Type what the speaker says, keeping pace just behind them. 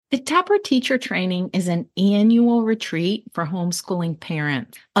The Taproot Teacher Training is an annual retreat for homeschooling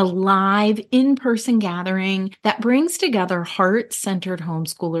parents, a live in-person gathering that brings together heart-centered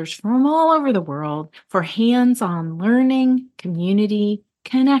homeschoolers from all over the world for hands-on learning, community,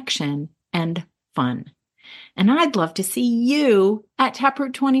 connection, and fun. And I'd love to see you at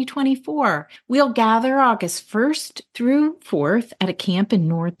Taproot 2024. We'll gather August 1st through 4th at a camp in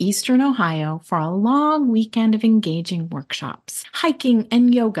northeastern Ohio for a long weekend of engaging workshops, hiking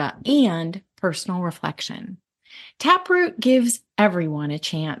and yoga, and personal reflection. Taproot gives everyone a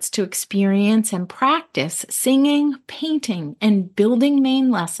chance to experience and practice singing, painting, and building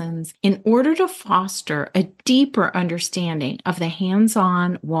main lessons in order to foster a deeper understanding of the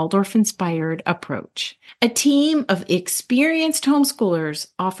hands-on Waldorf-inspired approach. A team of experienced homeschoolers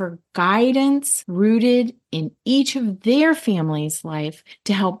offer guidance rooted in each of their family's life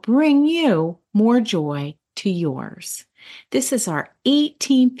to help bring you more joy to yours. This is our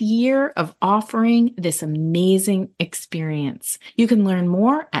 18th year of offering this amazing experience. You can learn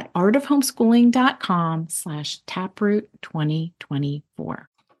more at artofhomeschooling.com/taproot2024.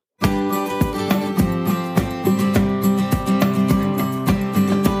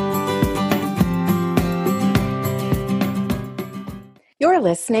 You're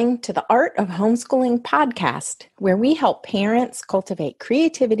listening to the Art of Homeschooling podcast, where we help parents cultivate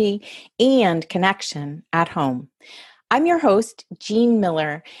creativity and connection at home. I'm your host, Jean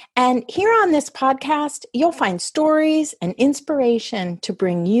Miller, and here on this podcast, you'll find stories and inspiration to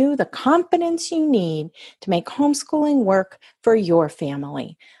bring you the confidence you need to make homeschooling work for your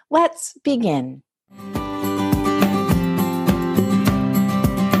family. Let's begin.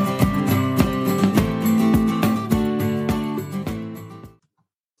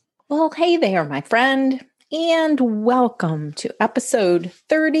 Well, hey there, my friend, and welcome to episode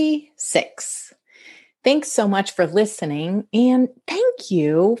 36. Thanks so much for listening, and thank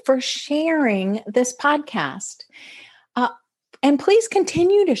you for sharing this podcast. And please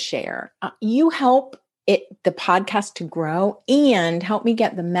continue to share. You help the podcast to grow and help me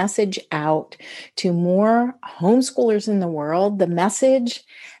get the message out to more homeschoolers in the world, the message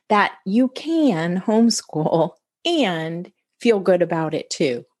that you can homeschool and feel good about it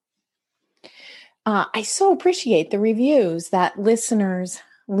too. I so appreciate the reviews that listeners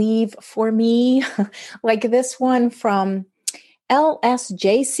leave for me, like this one from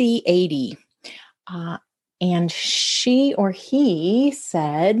LSJC80. And she or he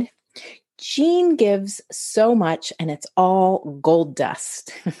said, Jean gives so much and it's all gold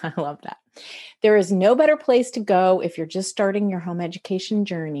dust. I love that. There is no better place to go if you're just starting your home education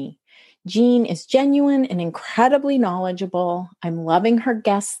journey. Jean is genuine and incredibly knowledgeable. I'm loving her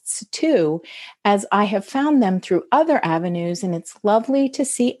guests too, as I have found them through other avenues, and it's lovely to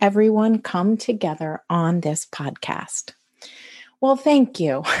see everyone come together on this podcast. Well, thank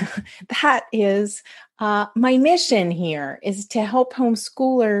you. That is my mission here, is to help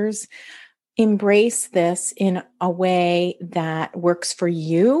homeschoolers embrace this in a way that works for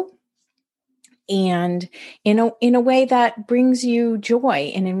you, and in a way that brings you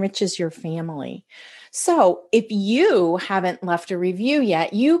joy and enriches your family. So if you haven't left a review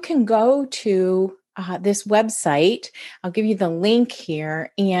yet, you can go to this website. I'll give you the link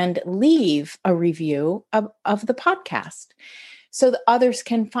here and leave a review of the podcast so that others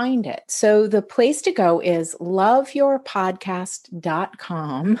can find it. So the place to go is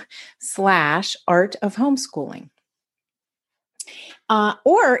loveyourpodcast.com/art-of-homeschooling.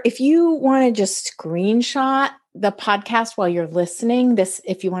 Or if you want to just screenshot the podcast while you're listening,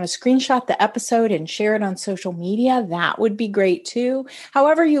 if you want to screenshot the episode and share it on social media, that would be great too.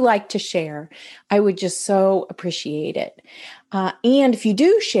 However you like to share, I would just so appreciate it. And if you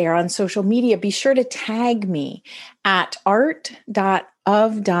do share on social media, be sure to tag me at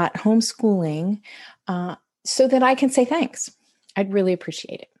art.of.homeschooling so that I can say thanks. I'd really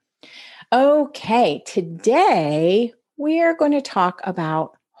appreciate it. Okay, today we're going to talk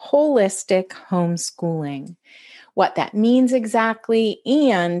about holistic homeschooling, what that means exactly,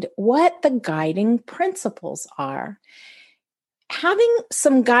 and what the guiding principles are. Having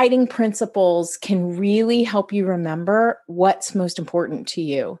some guiding principles can really help you remember what's most important to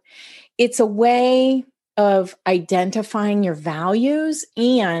you. It's a way of identifying your values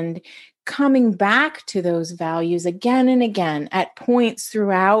and coming back to those values again and again at points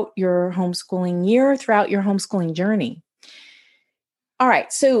throughout your homeschooling year, throughout your homeschooling journey. All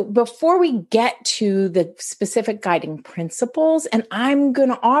right, so before we get to the specific guiding principles, and I'm going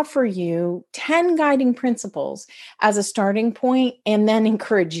to offer you 10 guiding principles as a starting point and then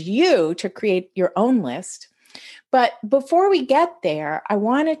encourage you to create your own list. But before we get there, I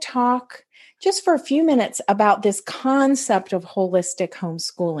want to talk just for a few minutes about this concept of holistic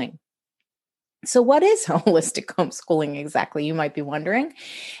homeschooling. So, what is holistic homeschooling exactly? You might be wondering.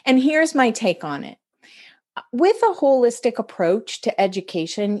 And here's my take on it. With a holistic approach to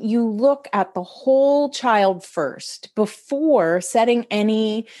education, you look at the whole child first before setting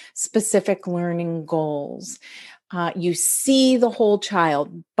any specific learning goals. You see the whole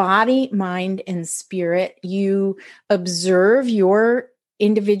child, body, mind, and spirit. You observe your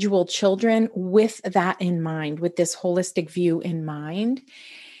individual children with that in mind, with this holistic view in mind.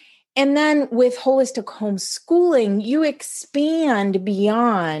 And then with holistic homeschooling, you expand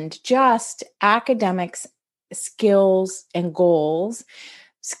beyond just academics, skills, and goals,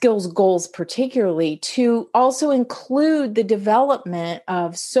 goals particularly, to also include the development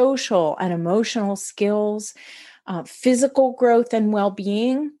of social and emotional skills, physical growth and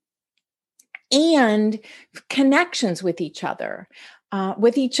well-being, and connections with each other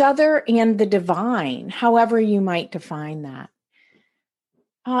and the divine, however you might define that.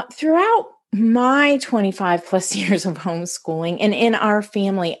 Throughout my 25 plus years of homeschooling and in our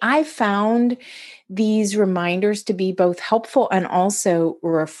family, I found these reminders to be both helpful and also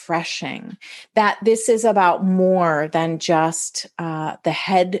refreshing, that this is about more than just the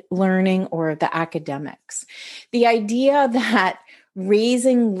head learning or the academics. The idea that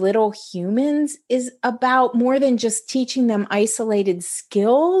raising little humans is about more than just teaching them isolated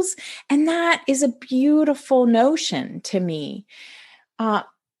skills. And that is a beautiful notion to me.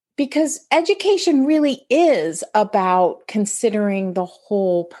 Because education really is about considering the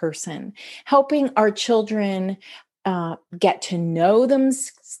whole person, helping our children get to know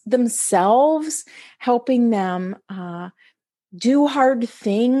themselves, helping them do hard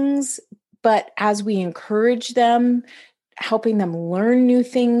things, but as we encourage them, helping them learn new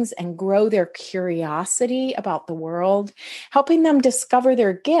things and grow their curiosity about the world, helping them discover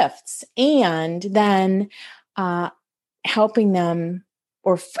their gifts, and then helping them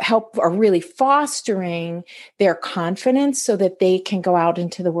or really fostering their confidence so that they can go out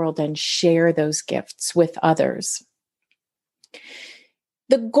into the world and share those gifts with others.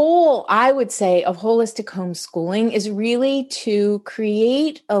 The goal, I would say, of holistic homeschooling is really to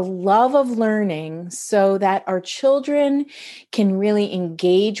create a love of learning so that our children can really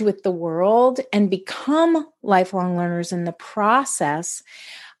engage with the world and become lifelong learners in the process,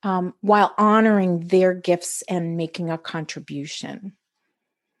 while honoring their gifts and making a contribution.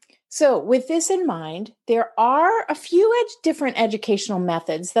 So, with this in mind, there are a few different educational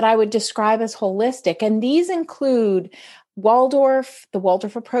methods that I would describe as holistic, and these include Waldorf, the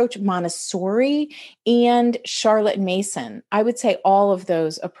Waldorf approach, Montessori, and Charlotte Mason. I would say all of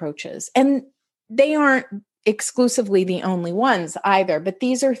those approaches. And they aren't exclusively the only ones either, but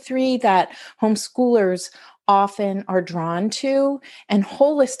these are three that homeschoolers often are drawn to, and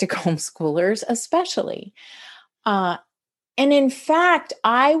holistic homeschoolers especially. And in fact,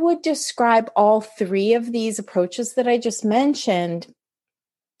 I would describe all three of these approaches that I just mentioned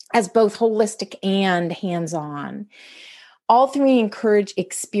as both holistic and hands-on. All three encourage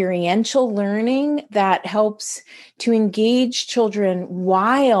experiential learning that helps to engage children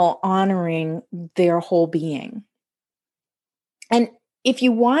while honoring their whole being. And if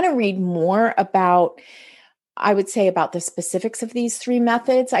you want to read more about, I would say, about the specifics of these three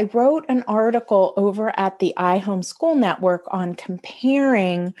methods, I wrote an article over at the iHomeschool Network on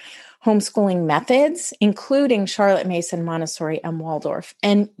comparing homeschooling methods, including Charlotte Mason, Montessori, and Waldorf.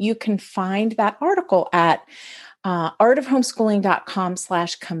 And you can find that article at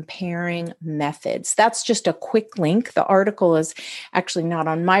artofhomeschooling.com/comparing methods. That's just a quick link. The article is actually not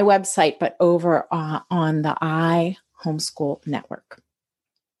on my website, but over on the iHomeschool Network.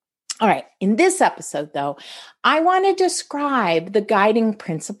 All right, in this episode, though, I want to describe the guiding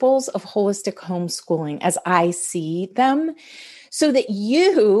principles of holistic homeschooling as I see them, so that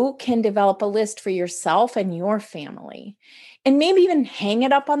you can develop a list for yourself and your family, and maybe even hang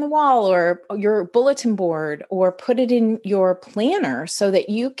it up on the wall or your bulletin board, or put it in your planner so that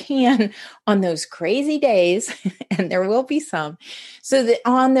you can, on those crazy days, and there will be some, so that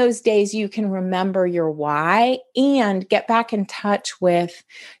on those days you can remember your why and get back in touch with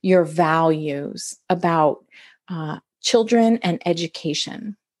your values about children and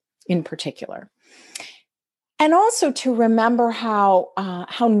education in particular. And also to remember how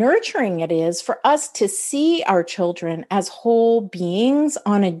nurturing it is for us to see our children as whole beings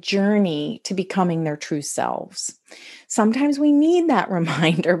on a journey to becoming their true selves. Sometimes we need that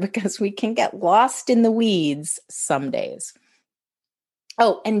reminder because we can get lost in the weeds some days.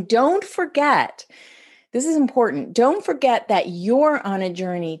 Oh, and don't forget, this is important, don't forget that you're on a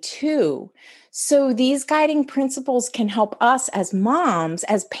journey too. So these guiding principles can help us as moms,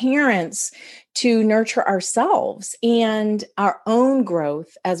 as parents, to nurture ourselves and our own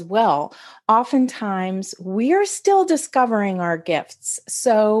growth as well. Oftentimes, we're still discovering our gifts.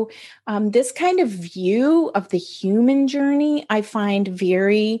 So, this kind of view of the human journey, I find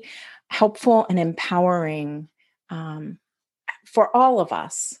very helpful and empowering for all of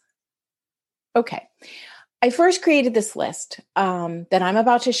us. Okay. I first created this list that I'm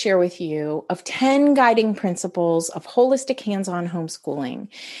about to share with you of 10 guiding principles of holistic hands-on homeschooling.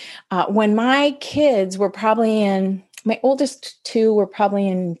 When my kids were my oldest two were probably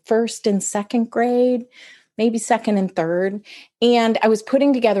in first and second grade, maybe second and third. And I was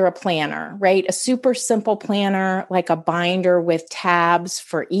putting together a planner, right? A super simple planner, like a binder with a tab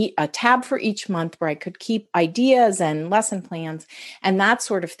for each month where I could keep ideas and lesson plans and that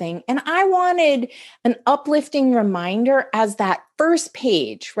sort of thing. And I wanted an uplifting reminder as that first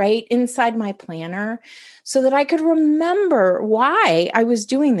page, right, inside my planner, so that I could remember why I was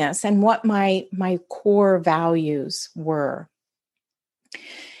doing this and what my core values were.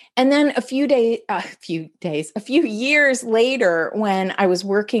 And then a few years later, when I was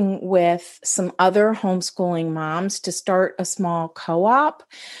working with some other homeschooling moms to start a small co-op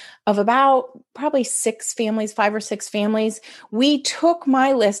of about probably 5 or 6 families, we took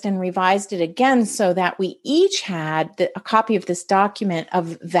my list and revised it again so that we each had a copy of this document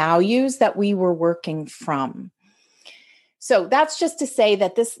of values that we were working from. So that's just to say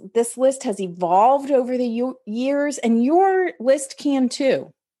that this list has evolved over the years, and your list can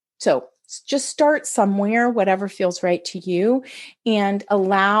too. So just start somewhere, whatever feels right to you, and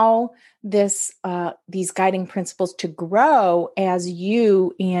allow these guiding principles to grow as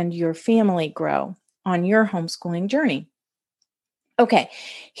you and your family grow on your homeschooling journey. Okay,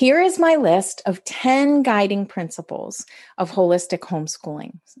 here is my list of 10 guiding principles of holistic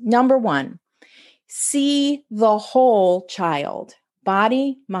homeschooling. Number 1, see the whole child,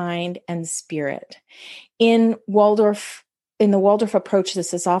 body, mind, and spirit. In the Waldorf approach,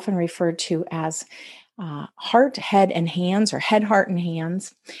 this is often referred to as heart, head, and hands, or head, heart, and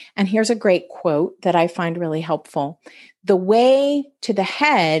hands. And here's a great quote that I find really helpful. The way to the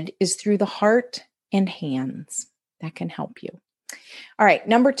head is through the heart and hands. That can help you. All right,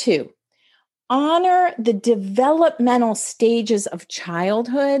 number 2, honor the developmental stages of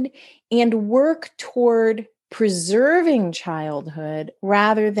childhood and work toward preserving childhood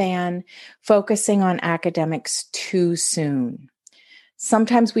rather than focusing on academics too soon.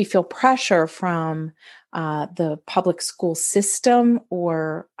 Sometimes we feel pressure from the public school system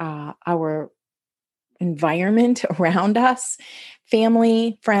or our environment around us,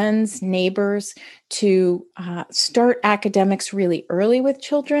 family, friends, neighbors, to start academics really early with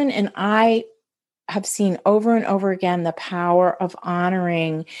children. And I have seen over and over again the power of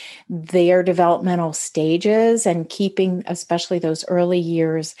honoring their developmental stages and keeping, especially those early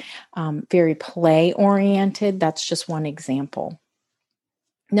years, very play-oriented. That's just one example.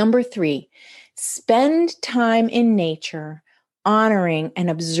 Number 3, spend time in nature, honoring and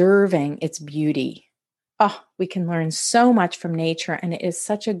observing its beauty. Oh, we can learn so much from nature, and it is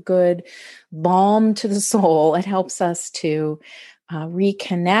such a good balm to the soul. It helps us to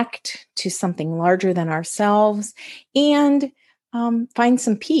reconnect to something larger than ourselves and find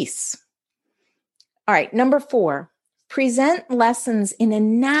some peace. All right, number 4, present lessons in a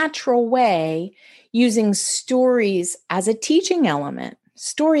natural way using stories as a teaching element.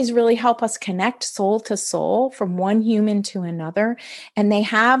 Stories really help us connect soul to soul from one human to another, and they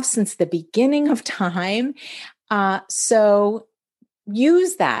have since the beginning of time. So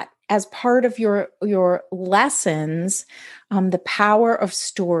use that as part of your lessons, the power of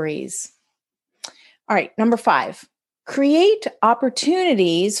stories. All right, number 5, create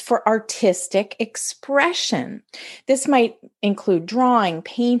opportunities for artistic expression. This might include drawing,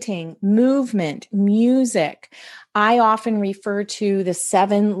 painting, movement, music. I often refer to the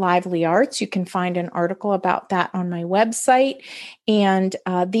 7 lively arts. You can find an article about that on my website. And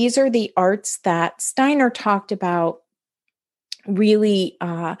these are the arts that Steiner talked about, really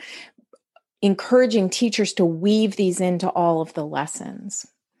encouraging teachers to weave these into all of the lessons.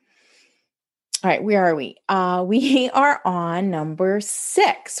 All right, where are we? We are on number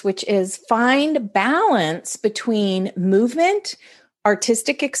 6, which is find balance between movement,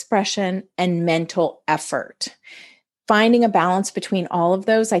 artistic expression, and mental effort. Finding a balance between all of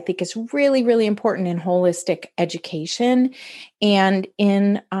those, I think, is really, really important in holistic education. And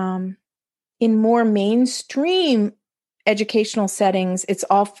in more mainstream educational settings, it's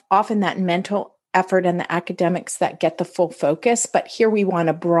often that mental effort and the academics that get the full focus. But here we want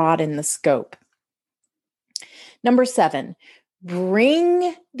to broaden the scope. Number 7,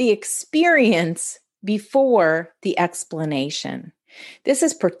 Bring the experience before the explanation. This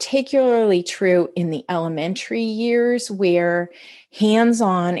is particularly true in the elementary years where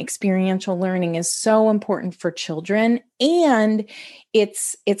hands-on experiential learning is so important for children, and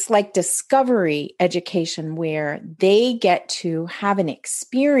it's like discovery education where they get to have an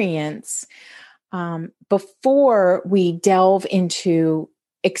experience before we delve into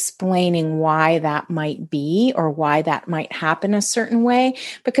explaining why that might be or why that might happen a certain way,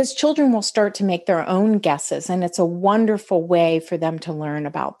 because children will start to make their own guesses, and it's a wonderful way for them to learn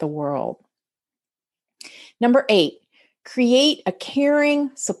about the world. Number 8, create a caring,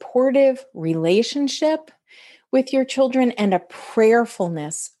 supportive relationship with your children and a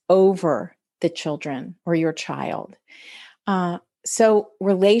prayerfulness over the children or your child. So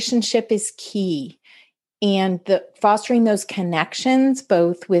relationship is key. And fostering those connections,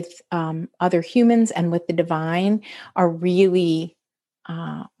 both with other humans and with the divine, are really,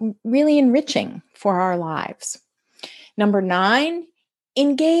 really enriching for our lives. Number 9,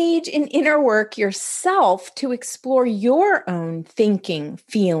 engage in inner work yourself to explore your own thinking,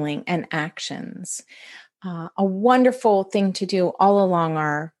 feeling, and actions. A wonderful thing to do all along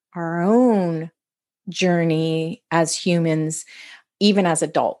our own journey as humans, even as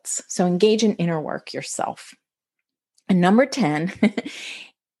adults. So engage in inner work yourself. And number 10,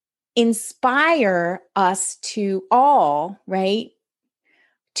 inspire us to all, right,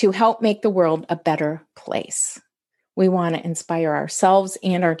 to help make the world a better place. We want to inspire ourselves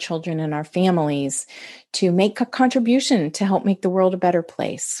and our children and our families to make a contribution to help make the world a better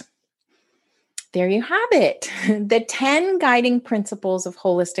place. There you have it, the 10 guiding principles of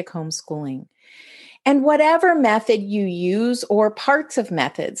holistic homeschooling. And whatever method you use or parts of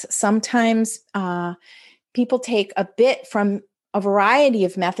methods, sometimes people take a bit from a variety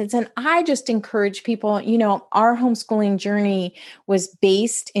of methods. And I just encourage people, our homeschooling journey was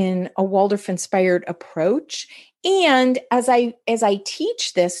based in a Waldorf-inspired approach. And as I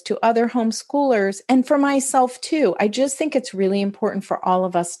teach this to other homeschoolers and for myself too, I just think it's really important for all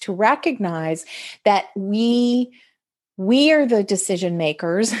of us to recognize that we are the decision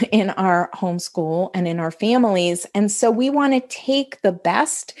makers in our homeschool and in our families. And so we want to take the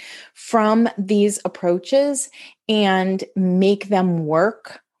best from these approaches and make them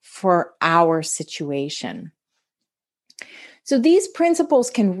work for our situation. So these principles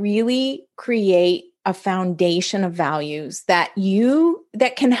can really create a foundation of values that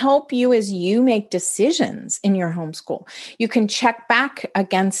can help you as you make decisions in your homeschool. You can check back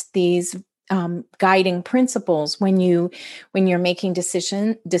against these guiding principles when you're making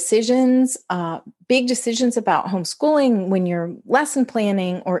decisions, big decisions about homeschooling, when you're lesson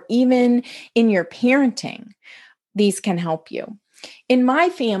planning, or even in your parenting. These can help you. In my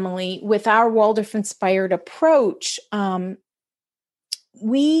family, with our Waldorf-inspired approach,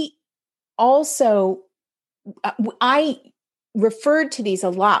 we also, I referred to these a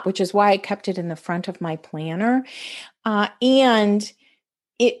lot, which is why I kept it in the front of my planner. And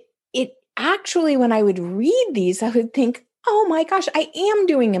it actually, when I would read these, I would think, oh my gosh, I am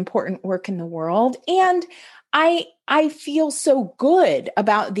doing important work in the world. And I feel so good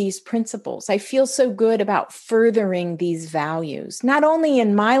about these principles. I feel so good about furthering these values, not only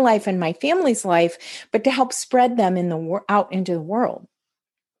in my life and my family's life, but to help spread them out into the world.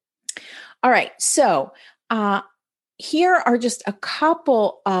 All right. So here are just a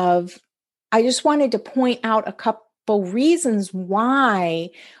couple of, I just wanted to point out a couple reasons why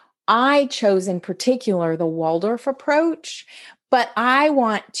I chose in particular the Waldorf approach, but I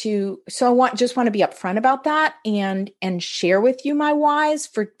want to be upfront about that and share with you my whys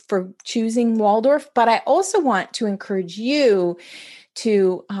for choosing Waldorf. But I also want to encourage you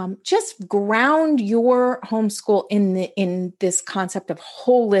to just ground your homeschool in this concept of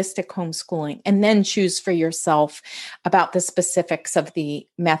holistic homeschooling, and then choose for yourself about the specifics of the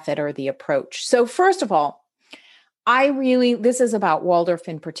method or the approach. So first of all, this is about Waldorf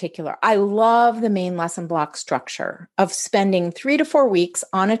in particular. I love the main lesson block structure of spending 3 to 4 weeks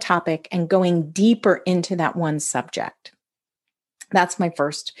on a topic and going deeper into that one subject. That's my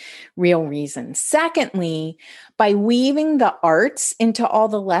first real reason. Secondly, by weaving the arts into all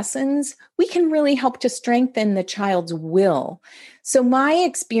the lessons, we can really help to strengthen the child's will. So my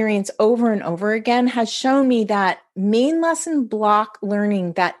experience over and over again has shown me that main lesson block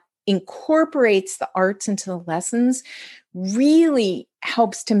learning that incorporates the arts into the lessons really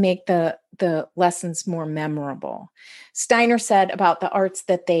helps to make the lessons more memorable. Steiner said about the arts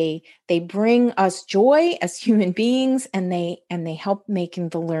that they bring us joy as human beings, and they help making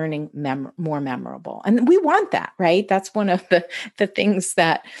the learning more memorable. And we want that, right? That's one of the things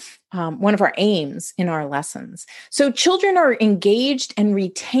that one of our aims in our lessons. So children are engaged and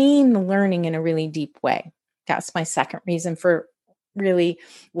retain the learning in a really deep way. That's my second reason for really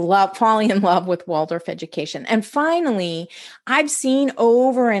falling in love with Waldorf education. And finally, I've seen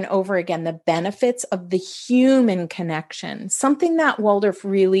over and over again the benefits of the human connection, something that Waldorf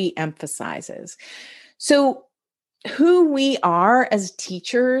really emphasizes. So who we are as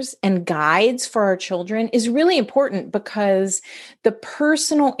teachers and guides for our children is really important because the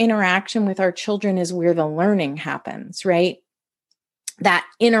personal interaction with our children is where the learning happens, right? That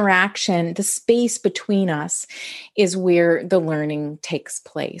interaction, the space between us is where the learning takes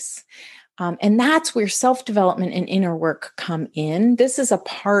place. And that's where self-development and inner work come in. This is a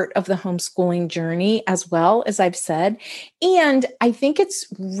part of the homeschooling journey as well, as I've said. And I think it's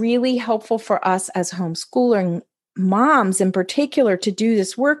really helpful for us as homeschooling moms in particular to do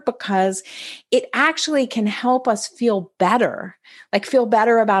this work because it actually can help us feel better, like feel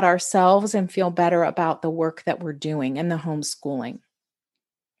better about ourselves and feel better about the work that we're doing in the homeschooling.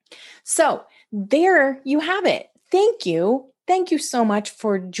 So there you have it. Thank you. Thank you so much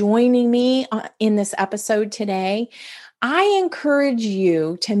for joining me in this episode today. I encourage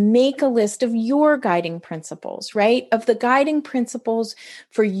you to make a list of your guiding principles, right? Of the guiding principles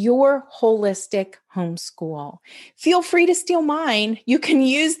for your holistic homeschool. Feel free to steal mine. You can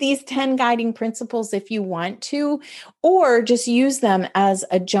use these 10 guiding principles if you want to, or just use them as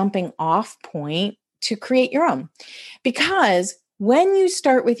a jumping off point to create your own. Because when you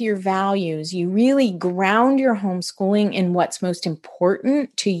start with your values, you really ground your homeschooling in what's most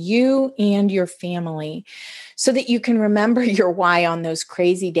important to you and your family so that you can remember your why on those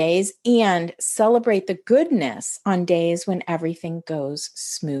crazy days and celebrate the goodness on days when everything goes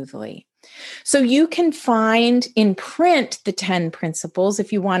smoothly. So you can find in print the 10 principles.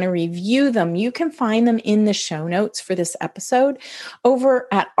 If you want to review them, you can find them in the show notes for this episode over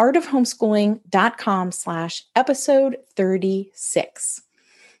at artofhomeschooling.com/episode 36.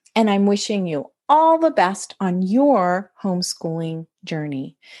 And I'm wishing you all the best on your homeschooling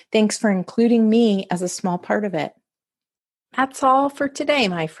journey. Thanks for including me as a small part of it. That's all for today,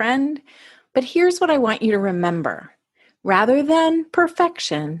 my friend. But here's what I want you to remember. Rather than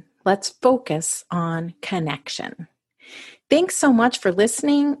perfection, let's focus on connection. Thanks so much for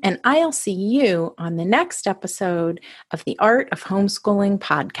listening, and I'll see you on the next episode of the Art of Homeschooling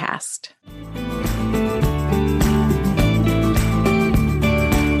podcast.